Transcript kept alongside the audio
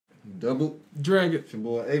Double Drag it. It's your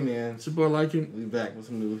boy AMENZ. It's your boy Liking. We back with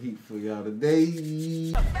some new heat for y'all today.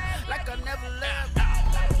 Like I never left.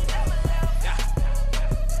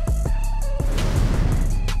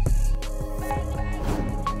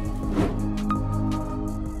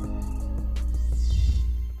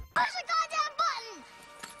 Push the goddamn button!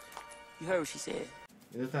 You heard what she said.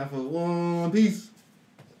 It's time for One Piece.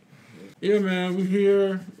 Yeah, man, we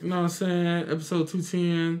here. You know what I'm saying? Episode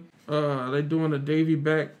 210. They doing a Davy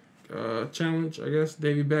Back challenge, I guess.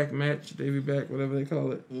 Davy Back match. Davy Back, whatever they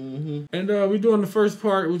call it. Mm-hmm. And we doing the first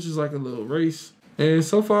part, which is like a little race. And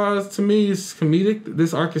so far, to me, it's comedic.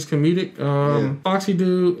 This arc is comedic. Foxy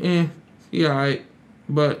dude, he alright.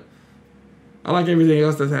 But I like everything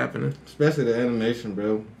else that's happening. Especially the animation,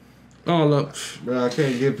 bro. Oh, look. Bro, I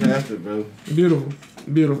can't get past it, bro. Beautiful.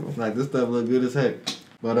 Beautiful. Like, this stuff look good as heck.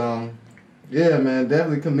 But, yeah, man,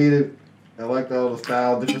 definitely comedic. I liked all the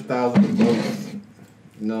styles, different styles of the boats.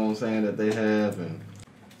 You know what I'm saying, that they have, and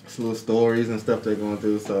some little stories and stuff they're going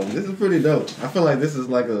through. So, this is pretty dope. I feel like this is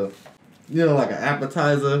like a, you know, like an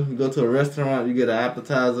appetizer. You go to a restaurant, you get an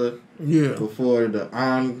appetizer before the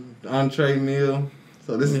entree meal.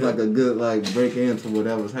 So, this is like a good, like, break into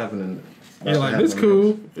whatever's happening. Yeah, like, it's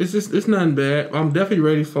cool. It's nothing bad. I'm definitely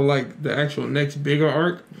ready for, like, the actual next bigger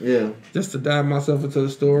arc. Yeah. Just to dive myself into the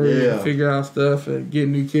story and figure out stuff and get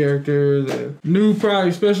new characters and new,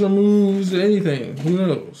 probably, special moves, anything. Who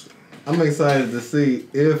knows? I'm excited to see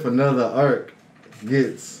if another arc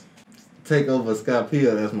gets take over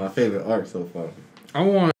Skypiea. That's my favorite arc so far. I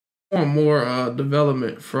want more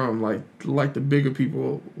development from like the bigger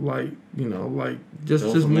people, like, you know, like just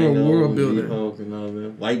more world building. And all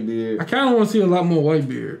that. Whitebeard. I kind of want to see a lot more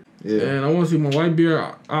Whitebeard. Yeah. And I want to see more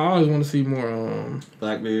Whitebeard. I always want to see more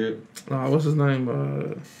Blackbeard. What's his name?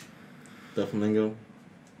 The Flamingo.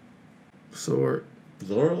 Sword.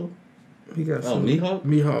 Zoro. He got Mihawk.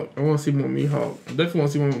 Mihawk. I want to see more Mihawk. I definitely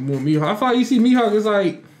want to see more Mihawk. I feel like you see Mihawk, it's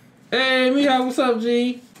like, hey Mihawk, what's up,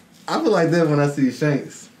 G? I feel like that when I see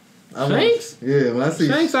Shanks. Shanks? Yeah, when I see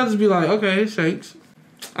Shanks, I just be like, okay, it's Shanks.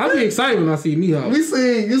 I be excited when I see Mihawk. You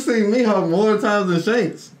see Mihawk more times than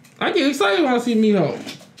Shanks. I get excited when I see Mihawk.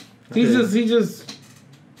 He's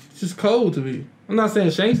just cold to me. I'm not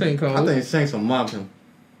saying Shanks ain't cold. I think Shanks will mop him.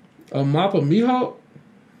 A mop of Mihawk?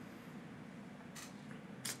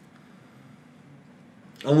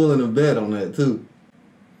 I'm willing to bet on that too.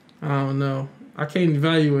 I don't know. I can't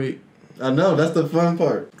evaluate. I know, that's the fun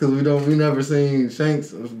part, because we never seen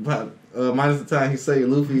Shanks minus the time he saved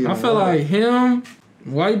Luffy. I feel like him,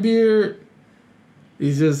 Whitebeard,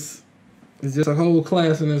 is just a whole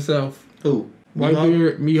class in itself. Who?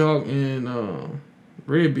 Whitebeard, Mihawk, and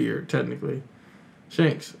Redbeard, technically.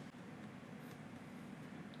 Shanks.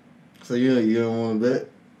 So you don't want to bet?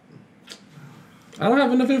 I don't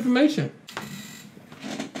have enough information.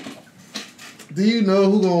 Do you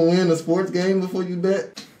know who gonna win a sports game before you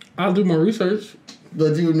bet? I'll do my research.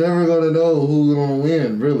 But you're never gonna know who's gonna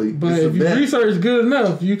win, really. But if you research good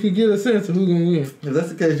enough, you can get a sense of who's gonna win. If that's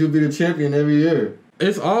the case, you'll be the champion every year.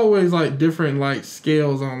 It's always like different like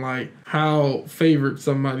scales on like how favored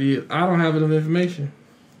somebody is. I don't have enough information.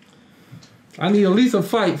 I need at least a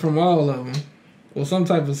fight from all of them, or some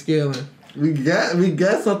type of scaling. We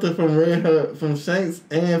got something from Shanks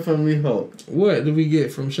and from Mihawk. What did we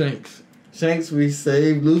get from Shanks? Shanks, we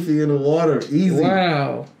saved Luffy in the water. Easy.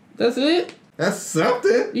 Wow. That's it? That's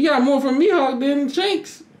something. You got more from Mihawk than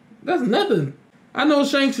Shanks. That's nothing. I know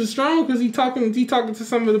Shanks is strong because he talking to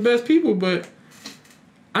some of the best people, but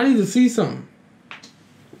I need to see something.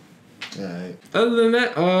 Alright. Other than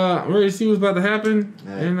that, I'm ready to see what's about to happen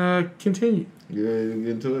and continue. You ready to get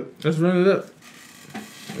into it? Let's run it up.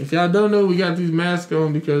 If y'all don't know, we got these masks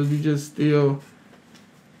on because we just still,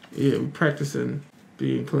 we practicing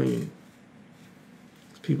being clean.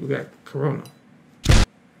 People got corona.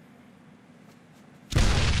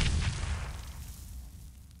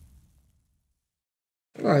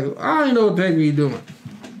 Like, I don't know what the heck we doing.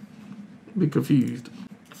 Be confused.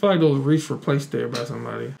 I feel like those reefs were placed there by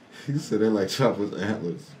somebody. You said they like Chopper's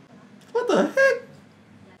antlers. What the heck?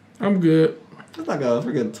 I'm good. It's like a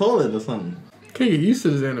freaking toilet or something. Can't get used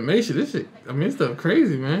to this animation. This shit, I mean, this stuff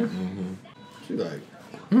crazy, man. Mm-hmm. She like...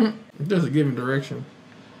 It doesn't give me direction.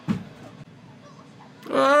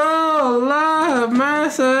 Oh, live,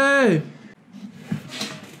 mercy!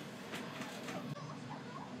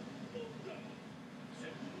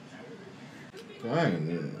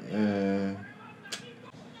 Dang,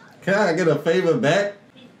 can I get a favor back?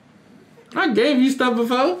 I gave you stuff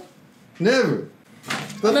before. Never.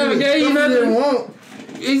 I never gave you nothing. You didn't want.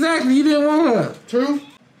 Exactly, you didn't want her. True.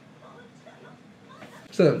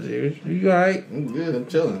 What's up, Jerry? You alright? I'm good. I'm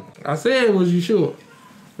chilling. I said, was you sure?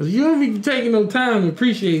 Cause you don't be taking no time to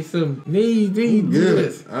appreciate something. Need Good.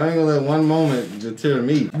 this. I ain't gonna let one moment deter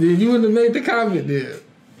me. Then you wouldn't have made the comment there.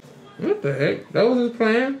 What the heck? That was his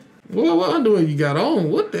plan? What underwear you got on?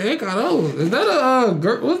 What the heck are those? Is that a,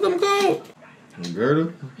 what's them called? A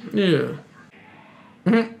girdle? Yeah.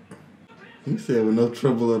 You said with no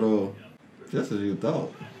trouble at all. Just as you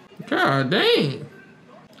thought. God dang.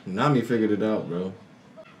 Nami figured it out, bro.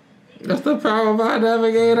 That's the power of our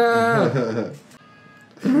navigator.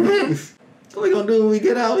 What we gonna do when we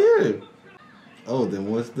get out here? Oh, then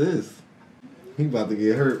what's this? He about to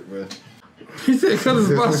get hurt, bro. He said, cut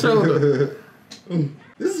his my shoulder.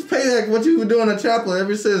 This is payback what you were doing at Chapel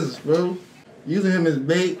ever since, bro. Using him as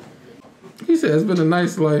bait. He said, it's been a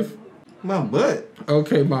nice life. My butt.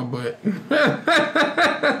 Okay, my butt.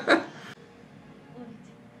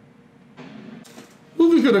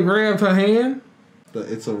 Luffy could have grabbed her hand.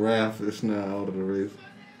 It's a wrap. It's not out of the race.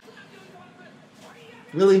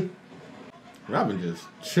 Really? Robin just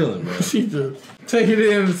chilling, bro. She just take it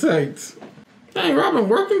in the sights. Dang, Robin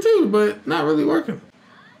working too, but not really working.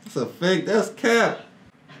 It's a fake. That's cap.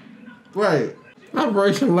 Right.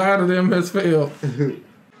 Operation Lie to Them has failed.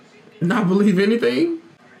 Not believe anything?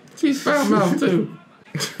 She's foul mouth too.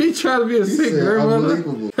 She tried to be a sick grandmother.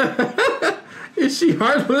 Unbelievable. Is she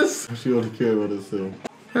heartless? She don't care about herself.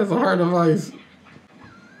 Has a heart of ice.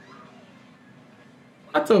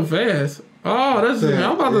 Not so fast. Oh, that's me.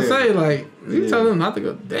 I'm about to say, like, you tell them not to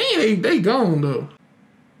go. Dang, they gone though.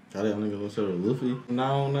 I didn't go to Luffy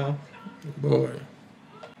now. Boy.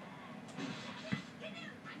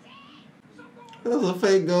 That was a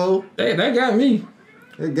fake goal. Hey, that got me.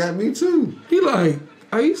 It got me too. He like,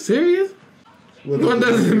 are you serious? What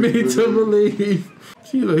does it mean to believe?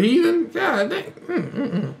 She's a heathen? God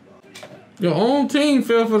dang. Your own team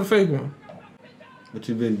fell for the fake one. But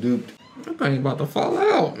you've been duped. That thing about to fall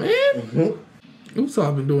out, man.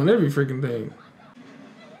 Usopp been doing every freaking thing.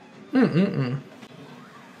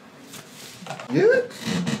 Yeah?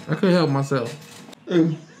 I couldn't help myself.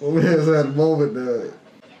 Hey, over here's that moment,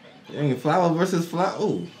 dang, flower versus flower.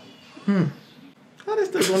 Oh. How they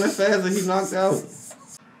still going that fast and he knocked out?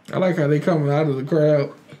 I like how they coming out of the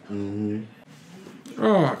crowd. Mm-hmm.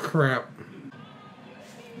 Oh, crap.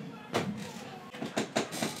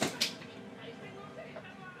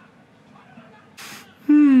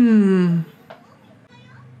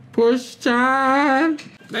 Push time.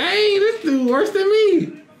 Dang, this dude worse than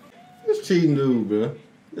me. This cheating dude, bro.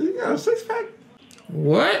 He got a 6-pack?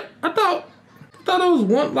 What? I thought it was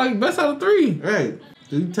one, like, best out of 3. Right.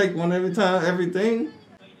 Do you take one every time, everything?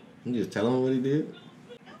 You just tell him what he did?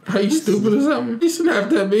 Are you stupid or something? He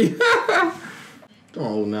snapped at me.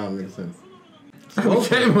 Oh, now it makes sense. I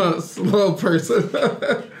became a slow person.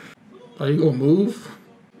 Are you gonna move?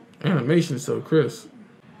 Animation is so crisp.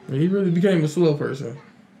 He really became a slow person.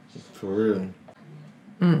 For real.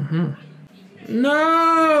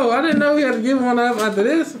 No, I didn't know we had to give one up after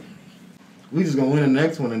this. We just gonna win the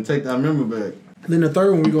next one and take that member back. Then the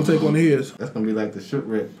third one, we gonna take one of his. That's gonna be like the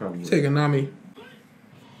shipwreck, probably. Taking Nami.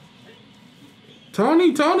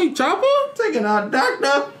 Tony, Chopper? Taking our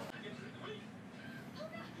doctor.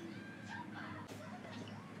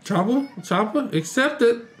 Chopper, accept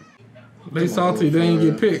it. They salty, they ain't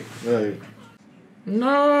get picked. Right.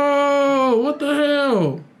 No, what the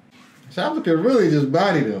hell? Chopper could really just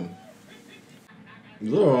body them.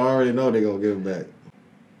 Zoro already know they gonna give it back.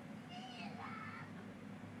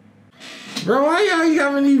 Bro, why y'all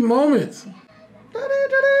having these moments?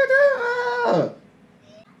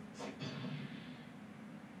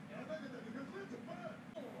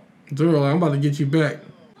 Zoro, I'm about to get you back.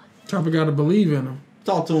 Chopper gotta believe in him.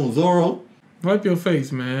 Talk to him, Zoro. Wipe your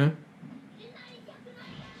face, man.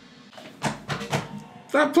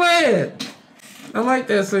 Stop playing. I like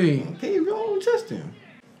that scene. Can you go and test him?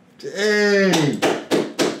 Hey.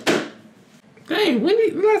 Dang,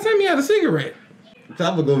 last time he had a cigarette?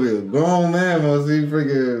 Chopper gonna be a grown man once he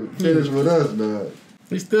freaking finish with us, dog.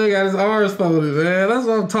 He still got his arms folded, man. That's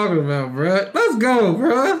what I'm talking about, bro. Let's go,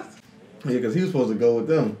 bro. Yeah, because he was supposed to go with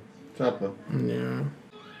them. Chopper. Yeah.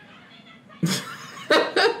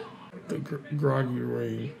 The groggy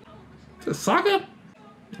ring. The Sokka?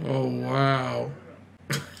 Oh, wow.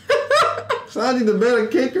 Sanji the better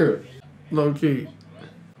kicker. Low key.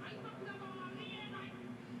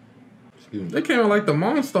 They came out like the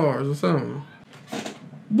Monstars or something.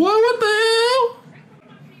 Boy, what the hell?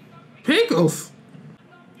 Pickles.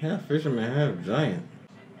 Half fisherman, half giant.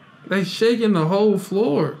 They shaking the whole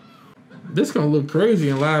floor. This gonna look crazy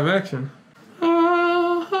in live action.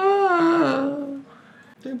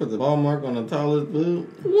 They put the ball mark on the tallest dude.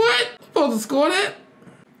 What? Supposed to score that?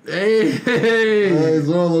 Hey,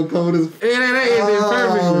 Zoro look cold as Hey, that ended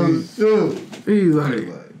perfectly. shoot. He's like,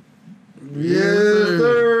 yes,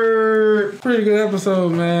 sir. pretty good episode,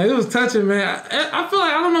 man. It was touching, man. I feel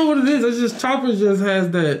like I don't know what it is. It's just Chopper just has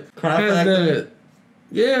that. Cry factor?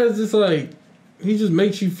 Yeah, it's just like he just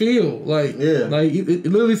makes you feel like it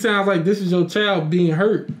literally sounds like this is your child being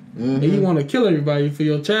hurt, and you want to kill everybody for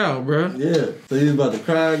your child, bro. Yeah. So you about to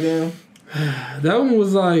cry again? That one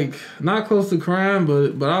was like not close to crying,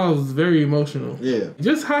 but I was very emotional. Yeah.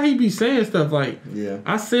 Just how he be saying stuff like, Yeah.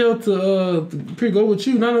 I sailed to go with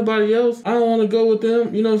you, not nobody else. I don't want to go with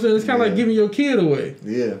them. You know what I'm saying? It's kind of like giving your kid away.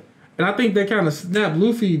 Yeah. And I think that kind of snapped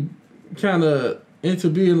Luffy kind of into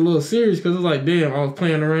being a little serious because it's like, damn, I was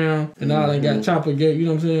playing around and now I done got Chopper Gate. You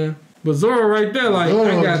know what I'm saying? But Zoro right there, like,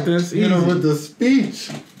 Zoro, I got this. You know, with the speech,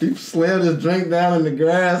 he slammed his drink down in the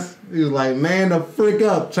grass. He was like, man, the frick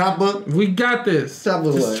up, Chopper. We got this.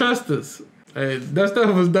 Chopper's Just like, trust us. Hey, that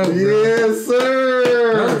stuff was dope, bro. Yes,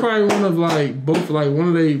 sir. That was probably one of like both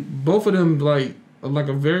of them like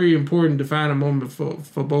a very important defining moment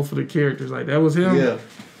for both of the characters. Like that was him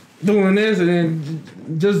doing this, and then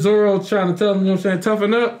just Zoro trying to tell him, you know what I'm saying,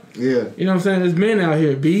 toughen up. Yeah. You know what I'm saying? There's men out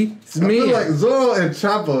here, B. It's I men. feel like Zoro and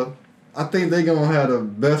Chopper, I think they gonna have the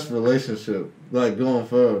best relationship, like going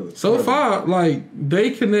further. So far, like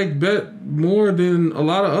they connect more than a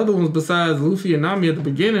lot of other ones besides Luffy and Nami at the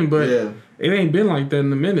beginning, but it ain't been like that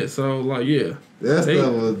in a minute. So like, that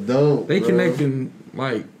stuff was dope. They connecting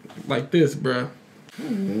like this, bro.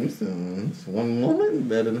 It's one moment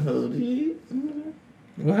better than whole G8.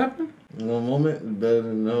 What happened? One moment better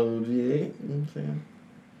than the whole G8. You know what I'm saying?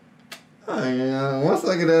 Once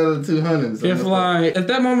I get out of the 200s. If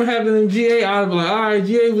that moment happened in G8, I'd be like, all right,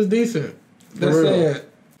 G8 was decent. That's sad.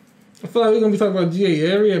 I feel like we're gonna be talking about G8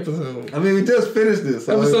 every episode. I mean, we just finished this.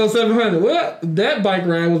 So episode 700. Well, that bike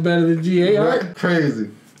ride was better than G8. Right? Crazy.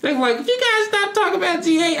 They were like, you guys stop talking about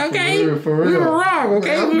G8, okay? For real. We were wrong,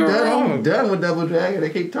 okay? We were wrong. I'm done with Double Dragon. They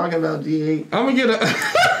keep talking about G8. I'm gonna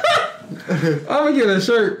get a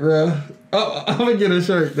shirt, bro. I'm gonna get a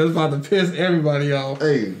shirt that's about to piss everybody off.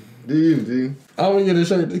 Hey, do you, G? I'm gonna get a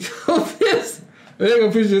shirt that's gonna piss. They ain't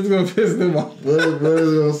gonna piss you, it's gonna piss them off. What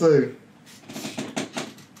is it gonna say?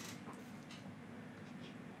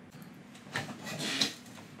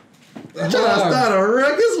 You trying to start a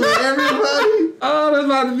ruckus with everybody? Oh, that's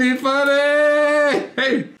about to be funny.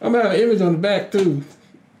 Hey, I'm gonna have an image on the back too.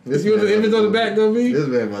 You know what the image on the back gonna be? This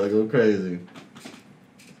man about to go crazy.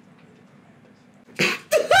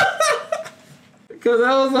 Cause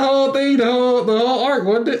that was the whole thing, the whole arc,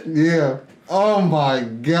 wasn't it? Yeah. Oh my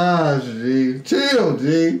gosh, G. Chill,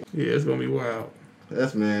 G. Yeah, it's gonna be wild.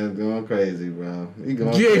 This man's going crazy, bro. He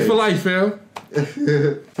going G8 crazy. for life, fam. So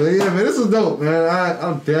yeah, man, this was dope, man.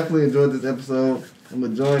 I definitely enjoyed this episode. I'm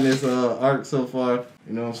enjoying this arc so far.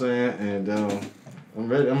 You know what I'm saying? And I'm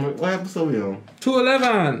ready. What episode we on?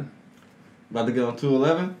 211. About to get on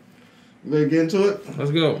 211. You ready to get into it?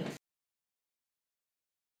 Let's go.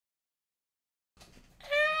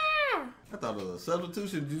 I thought it was a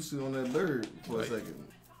substitution juice on that bird for a second.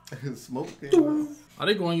 Smoke came out. Are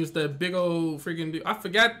they going to use that big old freaking dude? I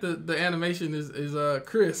forgot the animation is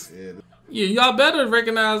Chris. Yeah, y'all better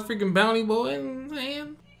recognize freaking Bounty Boy and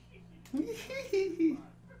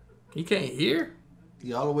he can't hear.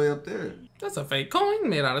 He all the way up there. That's a fake coin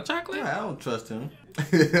made out of chocolate. Yeah, I don't trust him.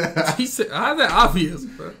 He said, how's that obvious,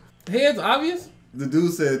 bro? Head's obvious? The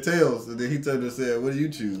dude said tails, and then he turned and said, "What do you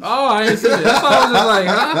choose?" Oh, I ain't seen it. That's why I was just like,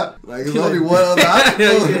 huh? Like, there's only one other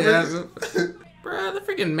option. Bro, the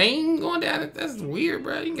freaking mane going down, that's weird,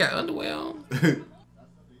 bro. You got underwear on.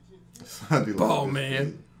 Ball,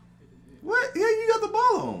 man. What? Yeah, you got the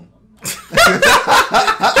ball on.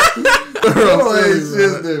 Bro, ain't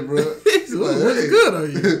shit there, bro. What's good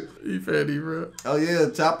on you? You fatty, bro. Oh, yeah,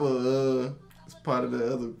 Chopper is part of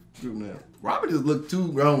the other group now. Robert just looked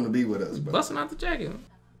too grown to be with us, bro. Busting out the jacket.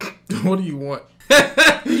 What do you want?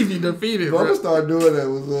 You be defeated, bro. I'm gonna start doing that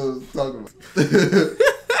with what I was talking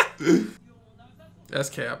about. That's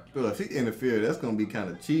cap. Bro, if he interfered, that's gonna be kind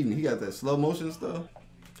of cheating. He got that slow motion stuff.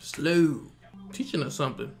 Slow. Teaching us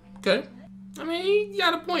something. Okay. I mean, you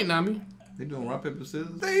got a point, Nami. They doing rock, paper,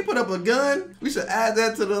 scissors. They put up a gun. We should add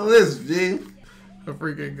that to the list, G. A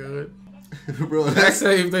freaking good. Bro, That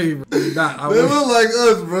same thing, bro. Nah, they look like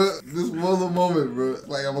us, bro. This one little moment, bro.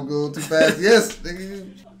 Like, I'm gonna go too fast. Yes, nigga.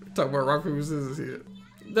 Talk about rock, paper, scissors here.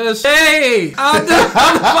 The shade! I'm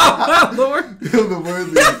the Lord. The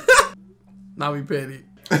worthy. Nami petty.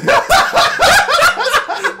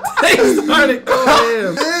 They started going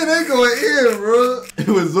in. Yeah, they going in, bro. It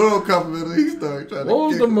was Zoro complimented. He started trying to What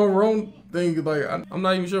was kick the him. maroon thing? Like, I'm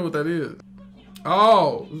not even sure what that is.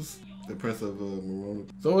 Oh. The Prince of Morona.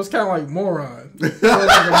 So it's kind of like Moron.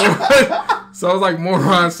 So it's like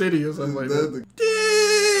Moron City or something like that.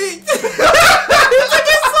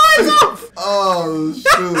 Oh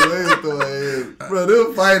shoot, they throw it. Bro,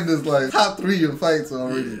 they're fighting this like top 3 in fights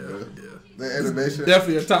already, bro. Yeah. The animation.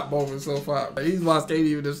 Definitely a top moment so far. Like, these bots can't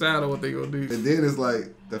even decide on what they gonna do. And then it's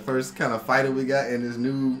like the first kind of fighter we got in this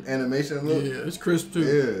new animation look. Yeah, it's crisp too.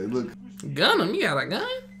 Yeah, look. Gun him, you got a gun?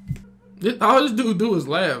 All this dude do is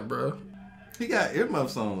laugh, bro. He got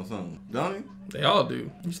earmuffs on or something, don't he? They all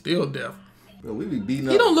do. He's still deaf. Bro, we be beating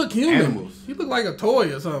up. He don't look human. Animals. He look like a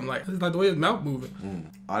toy or something. Like it's like the way his mouth moving.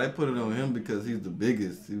 Oh, they put it on him because he's the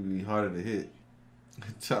biggest. He would be harder to hit.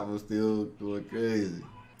 Chopper still going crazy.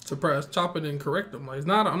 Surprised Chopper didn't correct him. Like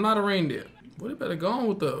I'm not a reindeer. Well, they better go on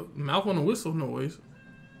with the mouth on the whistle noise.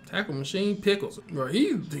 Tackle machine pickles. Bro,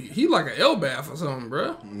 he like an Elbath or something,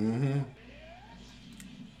 bro.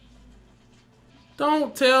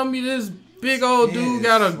 Don't tell me this big old dude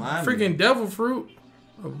got a freaking devil fruit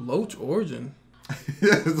of Loach origin.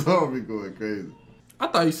 It's all be going crazy. I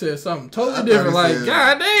thought he said something totally different. Like,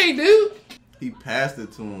 God dang, dude. He passed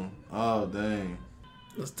it to him. Oh, dang.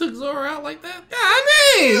 Just took Zoro out like that. God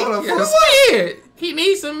dang. He got scared. He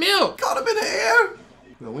needs some milk. Caught him in the air.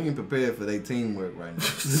 Well, we ain't prepared for their teamwork right now.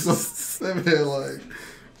 So, like,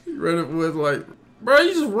 he running with like, bro,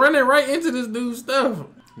 you just running right into this dude's stuff.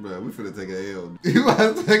 Bro, we finna take an L. You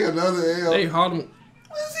about to take another L. They hard him.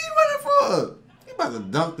 What is he running for? He about to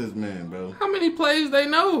dunk this man, bro. How many plays they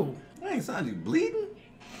know? Ain't Sanji bleeding?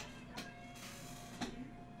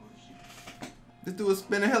 This dude was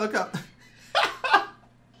spinning helicopter.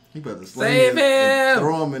 He about to save him and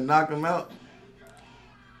throw him and knock him out.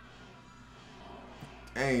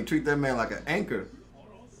 Ain't treat that man like an anchor.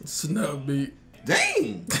 Snub beat.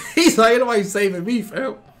 Dang. He's like, nobody saving me,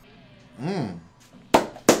 fam.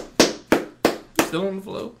 Still on the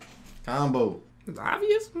floor. Combo. It's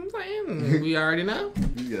obvious. I'm saying. We already know.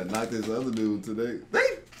 You gotta knock this other dude today.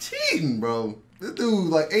 They cheating, bro. This dude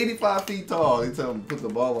like 85 feet tall. They tell him to put the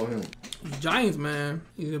ball on him. Giants, man.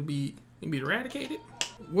 He's gonna be eradicated.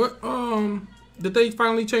 What did they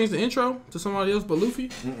finally change the intro to somebody else but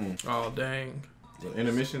Luffy? Oh dang. The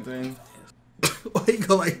intermission thing. Why you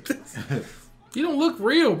go like this? You don't look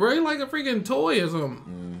real, bro. You like a freaking toy or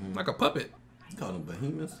something. Like a puppet. You call them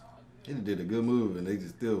behemoths. They did a good move and they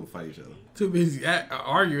just still fight each other. Too busy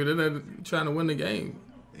arguing and then trying to win the game.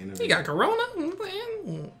 He got corona.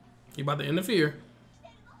 He about to interfere.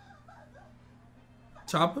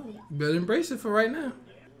 Chopper, you better embrace it for right now.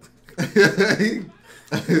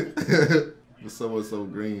 Someone so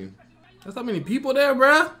green. That's how many people there,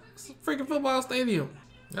 bruh. It's a freaking football stadium.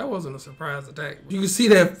 That wasn't a surprise attack. You can see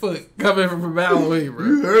that foot coming from a mile away, bro.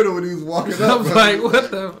 You heard it when he was walking up. I was like, what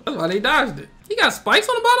the? That's why they dodged it. He got spikes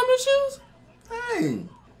on the bottom of his shoes? Dang.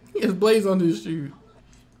 He has blades on his shoes.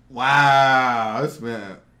 Wow, this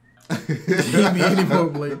man. He be any more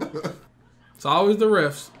blades. It's always the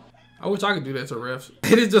refs. I wish I could do that to refs.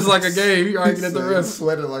 It is just like a game. You arguing at the refs.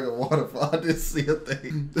 Sweating like a waterfall. I didn't see a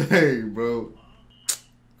thing. Dang, bro.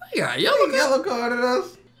 He got a yellow card at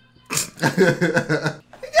us.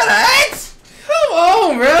 He got an axe. Come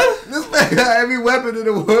on, bro. This man got every weapon in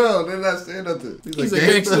the world. They're not saying nothing. He's a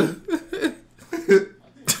gangster.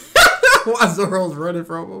 Why Zoro's running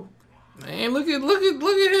from him? Man, look at him,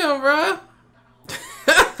 bro.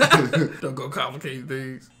 Don't go complicate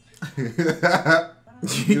things.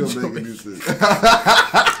 You don't make any sense.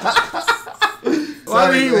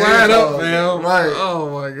 Why did he wind up, man? Right. Oh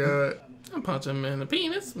my god. I'm punching him in the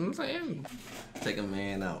penis. I'm saying. Take a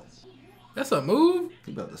man out. That's a move.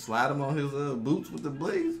 You about to slide him on his boots with the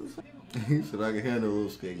blades or something? He said I can handle a little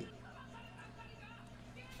skating.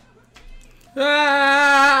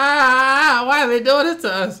 Why are they doing this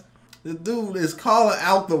to us? The dude is calling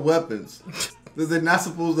out the weapons that they're not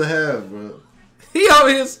supposed to have, bro. He over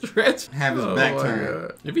here stretching. Have his back turned.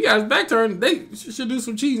 God. If he got his back turned, they should do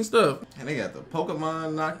some cheating stuff. And they got the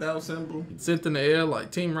Pokemon knocked out symbol. Sent in the air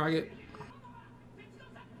like Team Rocket.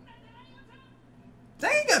 They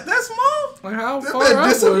ain't got that small. Like how that far man up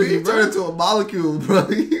was he, he bro? turned into a molecule, bro.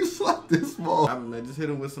 He's like this small. I mean, just hit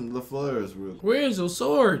him with some LaFleurs real quick. Where's your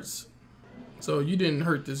swords? So you didn't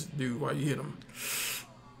hurt this dude while you hit him.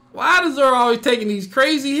 Why does Zoro always taking these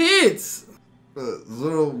crazy hits?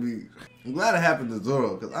 Zoro be... I'm glad it happened to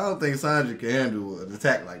Zoro, because I don't think Sanji can handle an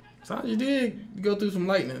attack like that. Sanji did go through some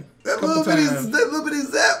lightning. That little bitty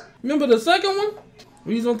zap. Remember the second one?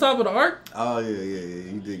 When he's on top of the arc? Oh, yeah.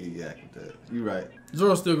 You did get yacked with that. You right.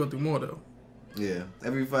 Zoro still go through more, though. Yeah.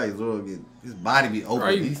 Every fight, Zoro get... His body be open.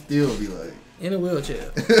 Right. He still be like... In a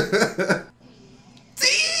wheelchair.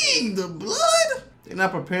 Dang! The blood! They're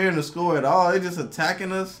not preparing to score at all. They just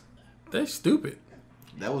attacking us. They stupid.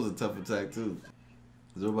 That was a tough attack too.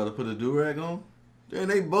 Is everybody put a do-rag on? Then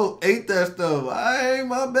they both ate that stuff. I ain't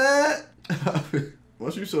my bad.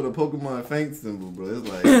 Once you show the Pokemon faint symbol, bro, it's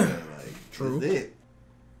like, True. That's it.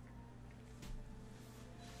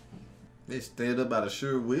 They stand up out of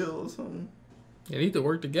sure will or something. They need to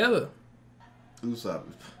work together. Usopp.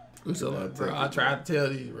 Usopp, bro, I tried to tell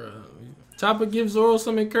these, bro. Chopper gives Zoro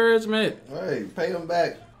some encouragement. Hey, pay him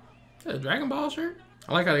back. Yeah, Dragon Ball shirt.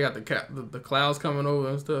 I like how they got the clouds coming over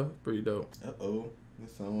and stuff. Pretty dope. Uh-oh. The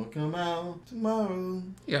sun will come out tomorrow.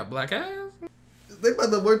 You got black eyes? They about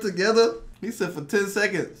to work together. He said for 10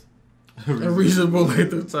 seconds. A reasonable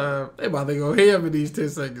length of time. They about to go ham in these 10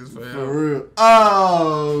 seconds, fam. For real.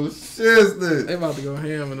 Oh, shit. They about to go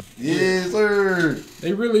ham. Yes, sir.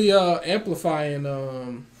 They really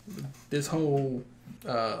amplifying this whole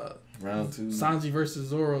round 2 Sanji versus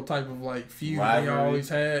Zoro type of like feud rivalry. they always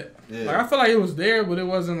had. Yeah. Like I feel like it was there, but it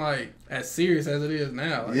wasn't like as serious as it is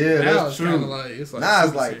now. Like, Yeah, now that's it's true. Kinda like, it's like now it's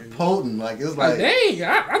super like serious. potent. Like it's Like, like dang,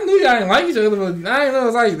 I knew y'all didn't like each other, but I didn't know it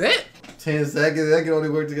was like that. 10 seconds. They can only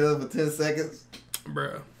work together for 10 seconds.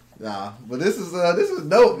 Bruh. Nah, but this is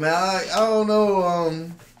dope, man. I don't know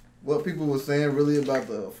what people were saying really about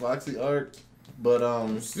the Foxy arc, but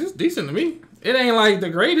It's decent to me. It ain't like the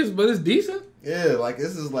greatest, but it's decent. yeah, like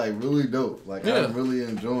this is like really dope. Like Yeah. I'm really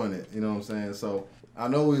enjoying it. You know what I'm saying? So I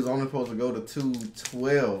know we was only supposed to go to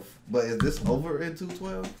 212, but is this over at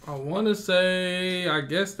 212? I want to say, I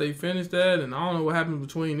guess they finished that, and I don't know what happened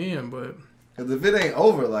between them, but Because if it ain't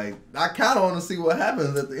over, like I kind of want to see what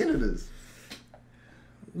happens at the end of this.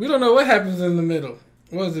 we don't know what happens in the middle.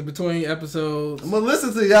 What is it, between episodes? I'm gonna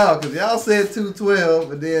listen to y'all because y'all said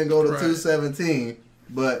 212 and then go to Right. 217,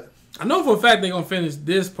 but I know for a fact they're going to finish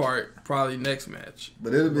this part probably next match.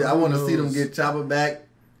 it'll be. I Who want to see them knows? get Chopper back.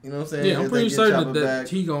 You know what I'm saying? Yeah, I'm If they pretty get certain Chopper that back.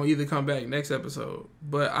 he going to either come back next episode.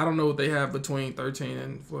 But I don't know what they have between 13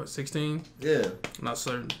 and, 16? Yeah. I'm not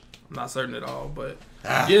certain. I'm not certain at all, but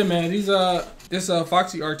yeah, man, this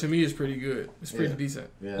Foxy arc to me is pretty good. It's pretty Yeah. decent.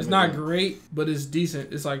 Yeah, It's I not mean, great, but it's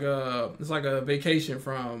decent. It's like a vacation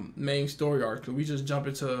from main story arc. Cause we just jump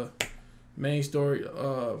into main story,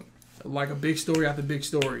 like a big story after big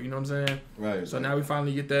story. You know what I'm saying? Right. So now we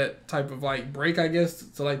finally get that type of like break, I guess,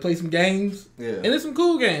 to like play some games. Yeah. And it's some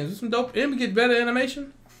cool games. It's some dope. And we get better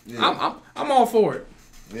animation. Yeah. I'm all for it.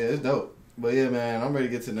 Yeah, it's dope. But yeah, man, I'm ready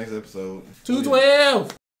to get to the next episode.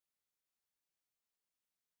 212.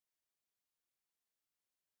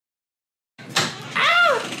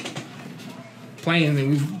 Playing and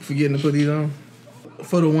we forgetting to put these on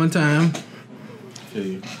for the one time.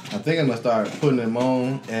 I think I'm gonna start putting them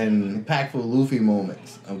on and impactful Luffy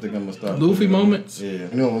moments. I think I'm gonna start Luffy putting them on. moments? Yeah, you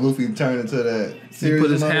know when Luffy turned into that He serious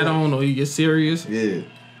put his mode? hat on or he gets serious. Yeah.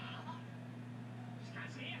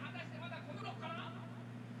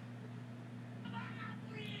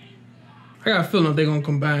 I got a feeling that they're gonna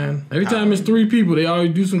combine. Every time it's 3 people, they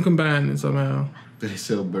always do some combining somehow. They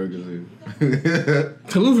sell burgers here.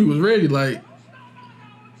 Luffy was ready, like,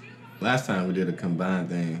 Last time we did a combined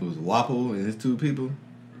thing, it was Wapple and his 2 people,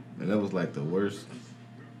 and that was like the worst.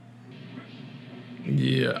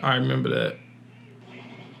 yeah, I remember that.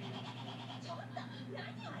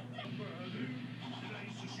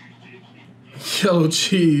 Yellow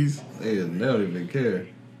cheese. They don't even care.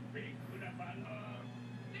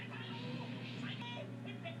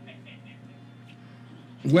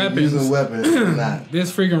 Weapons. Using weapons, or not.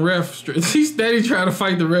 This freaking ref, he's steady trying to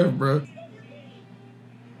fight the ref, bro.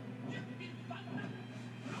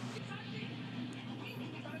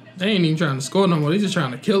 They ain't even trying to score no more. They just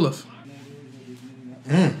trying to kill us.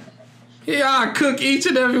 Yeah, I cook each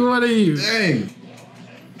and every one of you. Dang.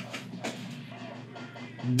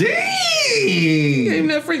 Ain't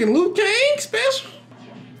that freaking Luke King special?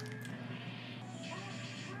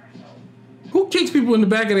 Who kicks people in the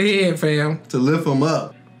back of the head, fam? To lift him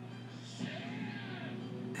up.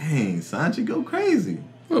 Dang, Sanji go crazy.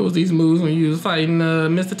 What was these moves when you was fighting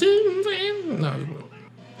Mr. T? No.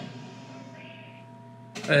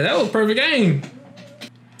 Hey, that was a perfect game.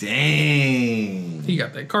 Dang. He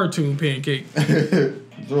got that cartoon pancake.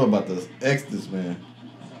 Zoro about to X this man.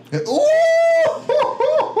 Ooh!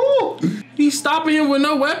 He's stopping him with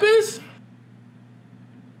no weapons?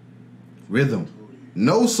 Rhythm.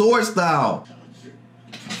 No sword style.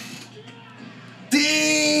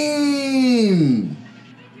 Dang.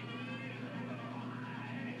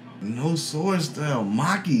 No sword style.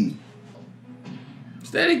 Maki.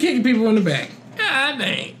 Steady kicking people in the back. God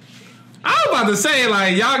dang. I was about to say,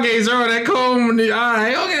 like, y'all gave Zoro that comb.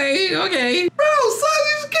 Alright, okay. Bro,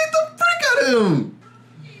 Sanji just kicked the frick out of him.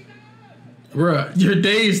 Bruh, your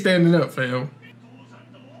day is standing up, fam.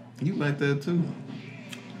 You like that too?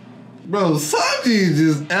 Bro, Sanji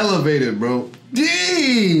just elevated, bro.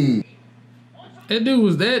 Dang. That dude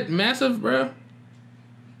was that massive, bro.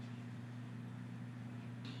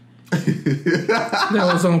 That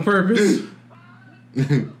was on purpose.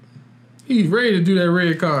 He's ready to do that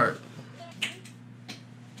red card.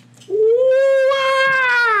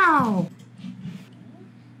 Wow.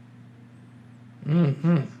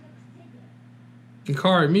 Mm-hmm. You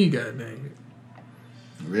card me, goddamn it.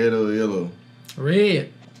 Red or yellow?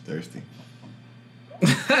 Red. Thirsty.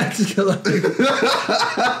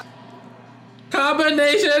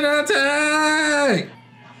 Combination attack.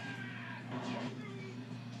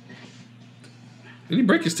 Did he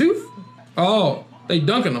break his tooth? Oh, they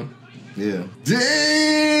dunking him. Yeah.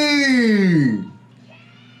 Dang!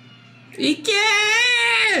 He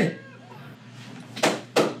can!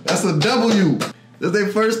 That's a W. That's their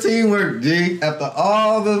first teamwork, G. After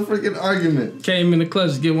all the freaking argument. Came in the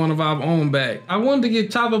clutch to get one of our own back. I wanted to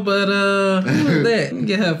get Chopper, but who was that? Let me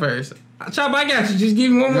get her first. Chopper, I got you. Just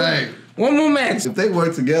give me one more. Right. One more match. If they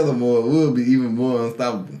work together more, we'll be even more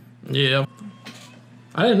unstoppable. Yeah.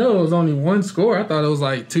 I didn't know it was only one score. I thought it was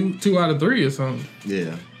like two out of 3 or something.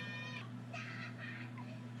 Yeah.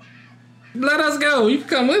 Let us go. You can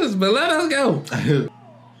come with us, but let us go.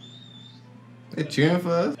 They cheering for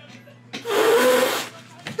us?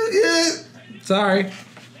 Yeah. Sorry.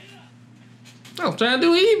 I was trying to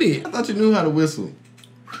do what he did. I thought you knew how to whistle.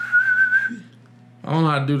 I don't know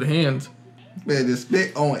how to do the hands. Man, just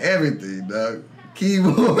spit on everything, dog.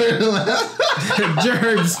 Keyboard.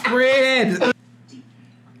 Germ spread.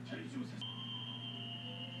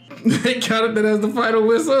 They counted that as the final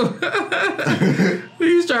whistle.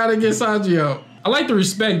 He's trying to get Sanji out. I like the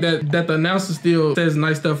respect that the announcer still says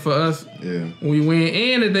nice stuff for us when we win,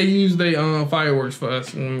 and that they use their fireworks for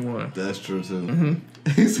us when we won. That's true too.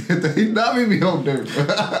 He said that he not me on dirt.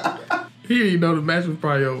 He didn't know the match was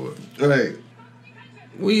probably over. Right.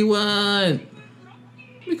 We won.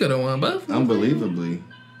 We could have won both. Unbelievably.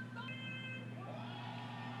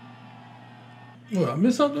 What, I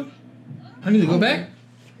missed something? I need to go back?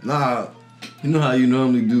 Nah. You know how you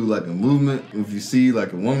normally do like a movement if you see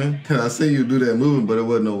like a woman? I see you do that movement, but it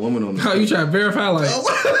wasn't no woman on the Oh, you trying to verify like...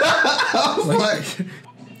 I was like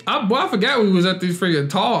I forgot we was at this freaking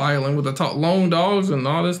tall island with the tall, long dogs and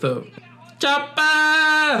all this stuff.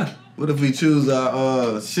 Chopper! What if we choose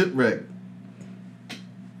our shipwreck?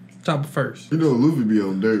 Chopper first. You know Luffy be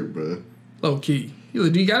on dirt, bro. Low key. You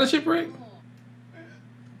like, do you got a shipwreck?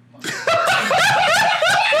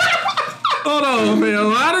 Hold on,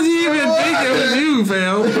 fam. How did you even think it was you,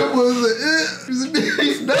 fam? It was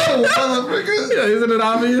it. No, motherfucker. Yeah, isn't it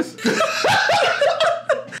obvious?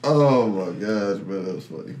 Oh my gosh, bro, that was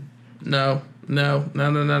funny. No.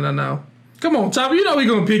 Come on, Chopper. You know we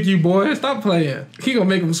gonna pick you, boy. Stop playing. He gonna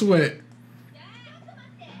make him sweat.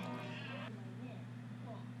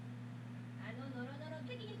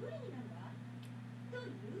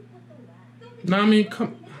 No, I mean,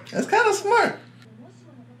 come. That's kind of smart.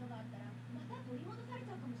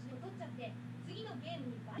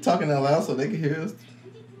 Talking out loud so they can hear us.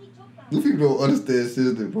 You people don't understand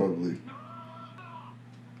system probably.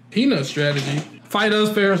 Peanut strategy. Fight us,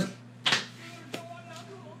 Ferris.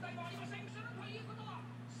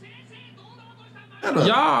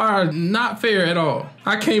 Y'all are not fair at all.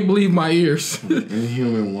 I can't believe my ears.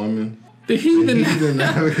 Inhuman woman. The heathen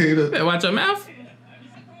navigator. Hey, watch your mouth.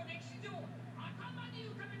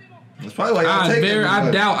 That's probably why y'all take it. I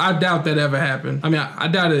doubt that ever happened. I mean, I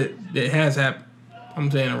doubt it has happened. I'm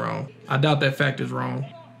saying it wrong. I doubt that fact is wrong.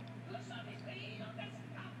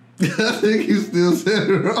 I think you still said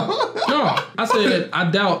it wrong. No, I said I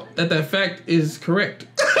doubt that fact is correct.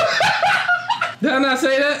 Did I not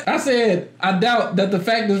say that? I said I doubt that the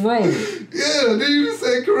fact is wrong. Yeah, did you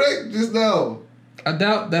say correct just now? I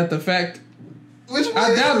doubt that the fact. Which way?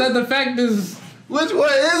 I doubt that the fact is. Which way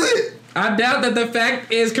is it? I doubt that the fact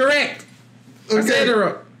is correct. Okay. I said it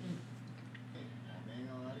wrong.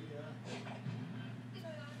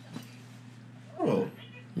 Oh.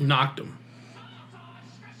 Knocked him.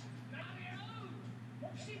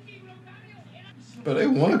 But they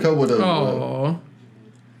won a couple of those. Oh.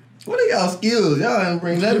 What are y'all skills? Y'all didn't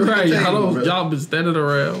bring that. Right, y'all been standing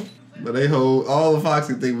around. But they hold all the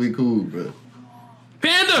Foxy think we cool, bro.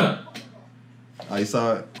 Panda! Oh, you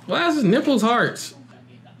saw it? Why is his nipples hearts?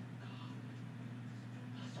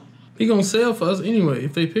 He gonna sell for us anyway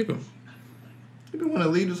if they pick him. You been want to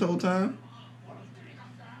leave this whole time?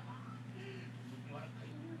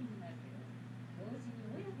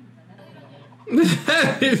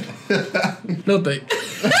 No thank.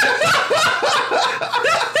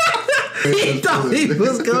 He thought he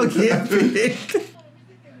was gonna get picked.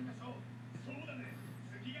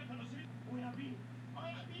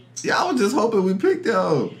 See, I was just hoping we picked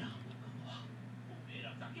y'all.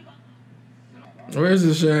 Where's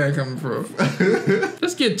this shit coming from?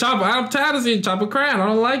 Let's get Chopper. I'm tired of seeing Chopper crying. I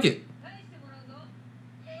don't like it.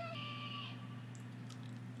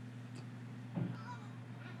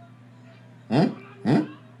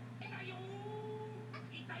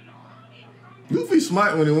 Luffy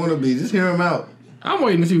smart when he wanna be. Just hear him out. I'm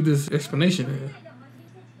waiting to see what this explanation is.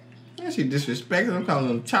 Yeah, she disrespected him, calling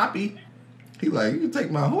him choppy. He like, you can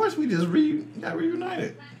take my horse. We just got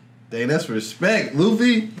reunited. Dang, that's respect,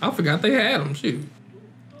 Luffy. I forgot they had him. Shoot.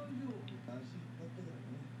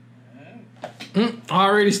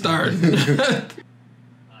 Already started.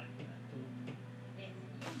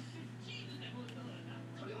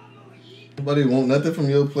 Nobody want nothing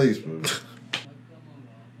from your place, bro.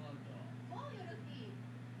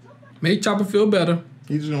 Make Chopper feel better.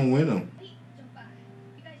 He's just gonna win him.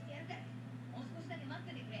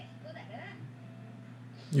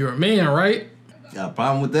 You're a man, right? Got a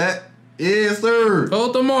problem with that? Yes, sir.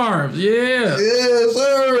 Both them arms, yeah. Yes,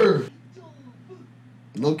 sir.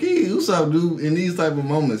 Low key, Usopp, dude, in these type of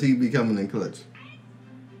moments, he be coming in clutch.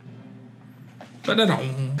 But that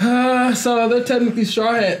don't. So they're technically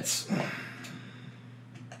Straw Hats.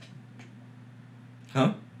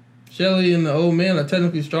 Huh? Shelly and the old man are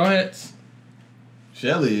technically Straw Hats.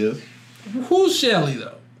 Shelly is. Who's Shelly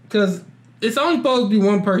though? Because it's only supposed to be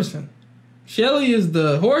one person. Shelly is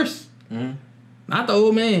the horse, not the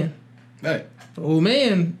old man. Hey. The old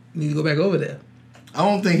man need to go back over there. I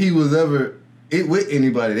don't think he was ever with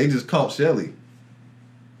anybody. They just caught Shelly.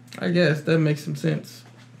 I guess that makes some sense.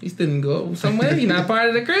 He still didn't go somewhere. He's not part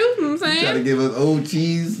of the crew. You know what I'm saying? Try to give us old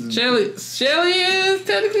cheese. Shelly is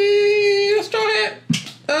technically a Straw Hat.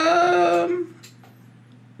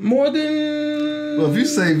 More than. Well, if you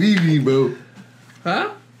say Vivi, bro.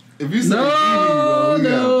 Huh? If you say Vivi, bro, we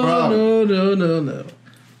got a problem. No.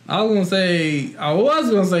 I was gonna say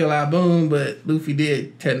Laboon, but Luffy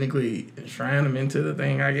did technically enshrine him into the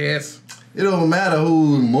thing, I guess. It don't matter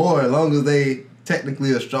who's more, as long as they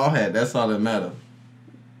technically a Straw Hat. That's all that matters.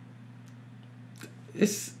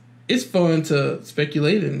 It's fun to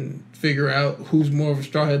speculate and figure out who's more of a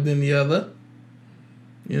Straw Hat than the other.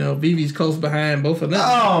 You know, Vivi's close behind both of them.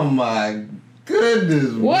 Oh my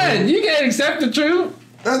goodness! What? Bro. You can't accept the truth?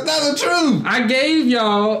 That's not the truth. I gave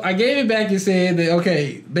it back and said that,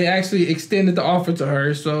 okay, they actually extended the offer to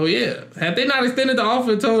her. So, yeah. Had they not extended the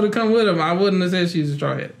offer and told her to come with them, I wouldn't have said she was a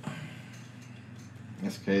Straw Hat.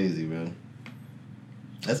 That's crazy, bro.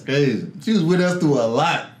 That's crazy. She was with us through a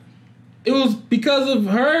lot. It was because of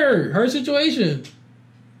her situation.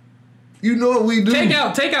 You know what we do? Take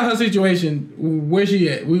out her situation. Where she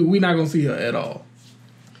at? We not going to see her at all.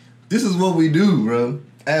 This is what we do, bro.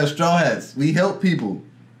 As Straw Hats, we help people.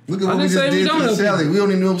 Look at what we just did to Shelly. We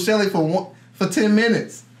only knew Shelly for 10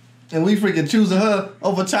 minutes. And we freaking choosing her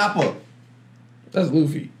over Chopper. That's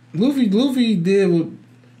Luffy. Luffy did what...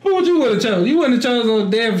 Who would you would have chosen? You wouldn't have chosen no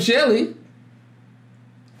damn Shelly.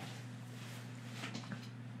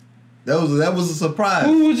 That was a surprise.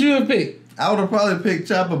 Who would you have picked? I would have probably picked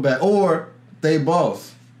Chopper back. Or they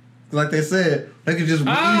boss. Like they said, they could just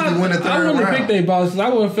easily win the third round. I wouldn't have picked they boss because I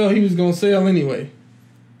would have felt he was going to sell anyway.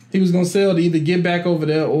 He was going to sell to either get back over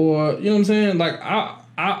there or... You know what I'm saying? Like,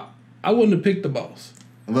 I wouldn't have picked the boss.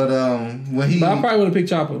 But when he... But I probably would have picked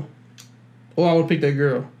Chopper. Or I would have picked that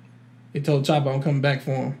girl. He told Chopper I'm coming back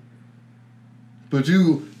for him. But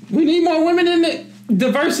you... We need more women in the...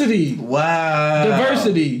 Diversity. Wow.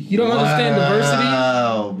 Diversity. You don't understand diversity?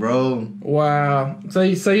 Wow, bro. Wow. So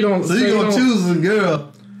you don't... So you gonna choose a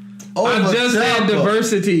girl over I just Chopper. said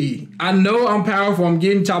diversity. I know I'm powerful. I'm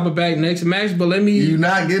getting Chopper back next match, but let me... You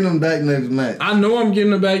not getting him back next match. I know I'm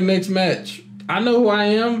getting him back next match. I know who I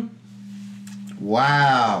am.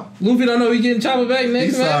 Wow. Luffy don't know he getting Chopper back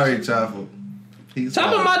next match. Sorry, Chopper.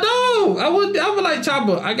 Chopper my dog. I would like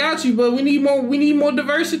Chopper. I got you, but we need more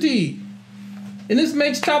diversity. And this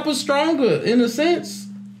makes Chopper stronger in a sense.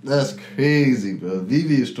 That's crazy, bro.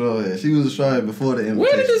 Vivi is Straw Hat. She was a Straw Hat before the invitation.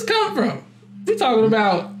 Where did this come from? We talking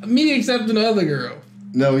about me accepting the other girl.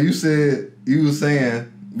 No, you were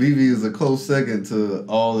saying Vivi is a close second to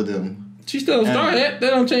all of them. She's still a Straw Hat. That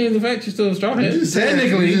don't change the fact she's still a Straw Hat.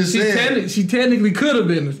 She technically could have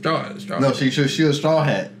been a Straw Hat. No, she a Straw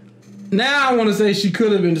Hat. Now I want to say she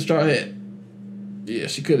could have been the Straw Hat. Yeah,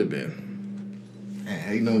 she could have been.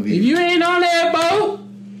 Man, ain't no Vivi. If you ain't on that boat,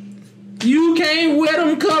 you can't wear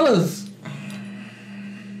them colors.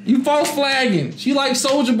 You false flagging. She like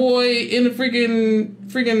Soldier Boy in the freaking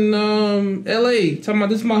LA. Talking about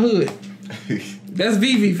this is my hood. That's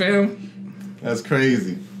Vivi, fam. That's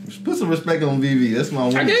crazy. Put some respect on VV. That's my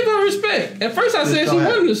one. I gave her respect. At first I said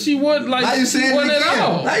she wouldn't like now you she saying wasn't it at again.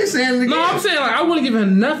 all. Now you saying it again. No, I'm saying like I wouldn't give her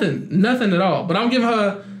nothing at all. But I'm giving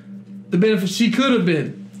her the benefit she could have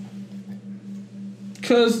been.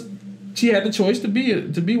 Cause she had the choice to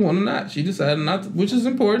be one or not. She decided not to, which is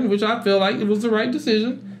important, which I feel like it was the right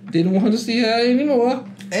decision. Didn't want to see her anymore.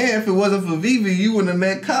 And if it wasn't for Vivi, you wouldn't have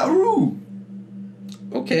met Karu.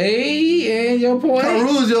 Okay, and your point.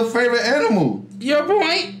 Karu is your favorite animal. Your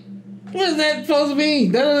point. What is that supposed to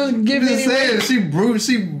mean? That doesn't give I'm me just saying,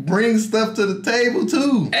 she brings stuff to the table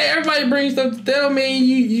too. Hey, everybody brings stuff to tell me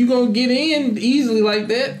you gonna get in easily like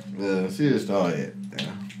that. Yeah, she just started.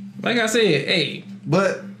 Yeah. Like I said, hey.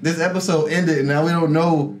 But this episode ended, and now we don't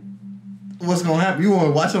know what's gonna happen. You want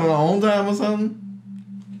to watch it on our own time or something?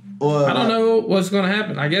 Or I don't know what's gonna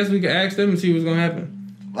happen. I guess we could ask them and see what's gonna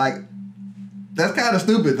happen. Like, that's kind of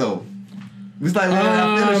stupid though. It's like we're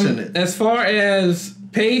not finishing it. As far as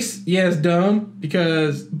pace, yeah, it's dumb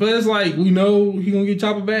but it's like we know he gonna get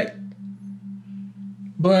Chopper back.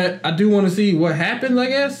 But I do want to see what happens, I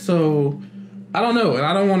guess. So I don't know, and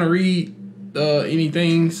I don't want to read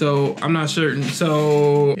anything, so I'm not certain.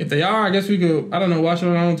 So if they are, I guess we could, I don't know, watch it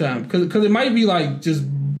on our own time, because it might be like just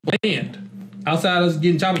bland. Outside of us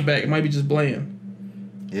getting Chopper back, it might be just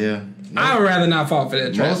bland. Yeah. I would rather not fall for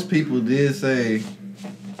that trap. Most people did say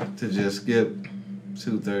to just skip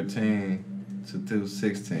 213 to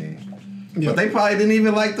 216. Yep. But they probably didn't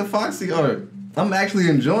even like the Foxy art. I'm actually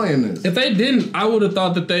enjoying this. If they didn't, I would have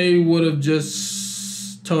thought that they would have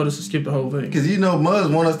just told us to skip the whole thing. Because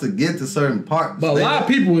Muzz want us to get to certain parts. But a lot of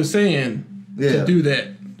people were saying to do that.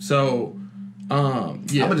 So,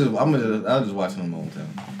 yeah. I'll just watch it on my own time.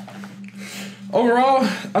 Overall,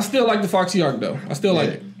 I still like the Foxy arc though. I still like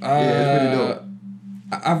it. Yeah, it's pretty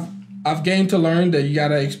dope. I've gained to learn that you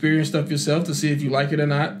gotta experience stuff yourself to see if you like it or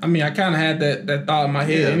not. I mean, I kind of had that thought in my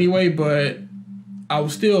head anyway, but I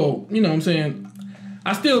was still, you know what I'm saying?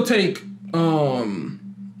 I still take how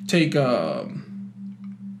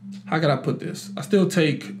could I put this? I still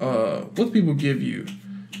take what people give you.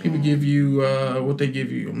 People give you what they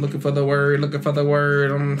give you. I'm looking for the word. You know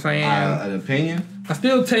what I'm saying? An opinion? I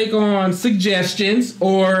still take on suggestions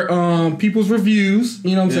or people's reviews.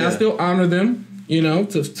 You know what I'm saying? I still honor them, you know,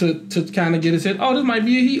 to kind of get it said, oh, this might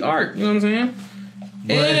be a heat arc. You know what I'm saying?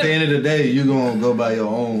 But at the end of the day, you're going to go by your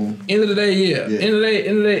own. End of the day, yeah. End of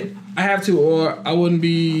the day, I have to, or I wouldn't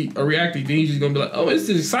be a reacting. Then you're just going to be like, oh, this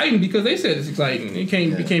is exciting because they said it's exciting. It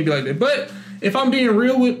can't be like that. But if I'm being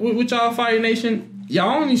real with y'all, Fire Nation,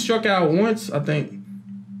 y'all only struck out once, I think.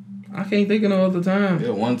 I can't think of no other time.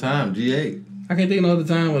 Yeah, one time, G8. I can't think of no other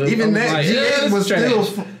time. Even that, like, G8 was trash.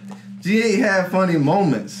 Still... G8 had funny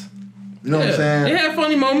moments. You know what I'm saying? It had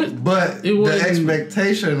funny moments. But the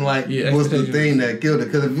expectation, was the thing that killed it.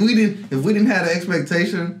 Because if we didn't have the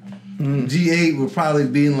expectation, G8 would probably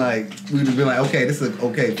be like, we'd have been like, okay, this is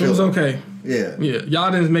okay. It was okay. Yeah. Yeah.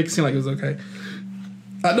 Y'all didn't make it seem like it was okay.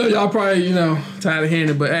 I know y'all probably, tired of hearing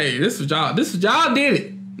it, but hey, this was y'all did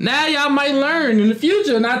it. Now y'all might learn in the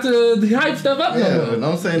future not to hype stuff up no more.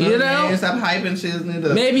 Don't say nothing. Man. Stop hyping shit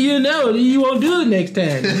up. Maybe you won't do it next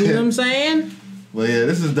time. You know what I'm saying? Well, yeah,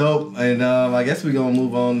 this is dope, and I guess we're gonna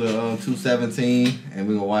move on to 217, and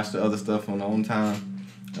we're gonna watch the other stuff on our own time.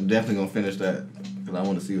 I'm definitely gonna finish that because I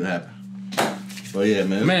want to see what happens. But yeah,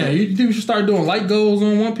 man. Man, you think we should start doing light goals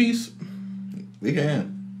on One Piece? We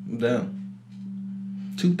can. I'm down.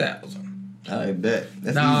 2,000. I bet.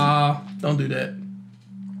 That's easy. Don't do that.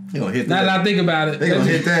 You gonna hit that? Now that I think about it, they gonna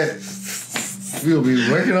hit that. We'll be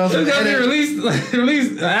working on some. It's gonna be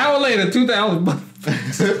released an hour later. 2,000.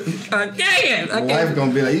 Again. My wife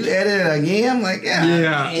gonna be like, you edit it again? I'm like,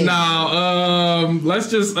 yeah. Yeah. No.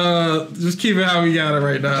 Let's just keep it how we got it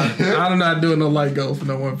right now. I'm not doing no light goals for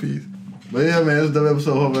no One Piece. But yeah, man, this is the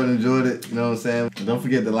episode. Hope you enjoyed it. You know what I'm saying? Don't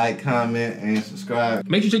forget to like, comment, and subscribe.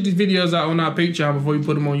 Make sure you check these videos out on our Patreon before you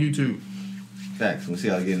put them on YouTube. Facts. We'll see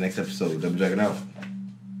y'all again next episode. Double Dragon out.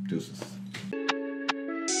 Deuces.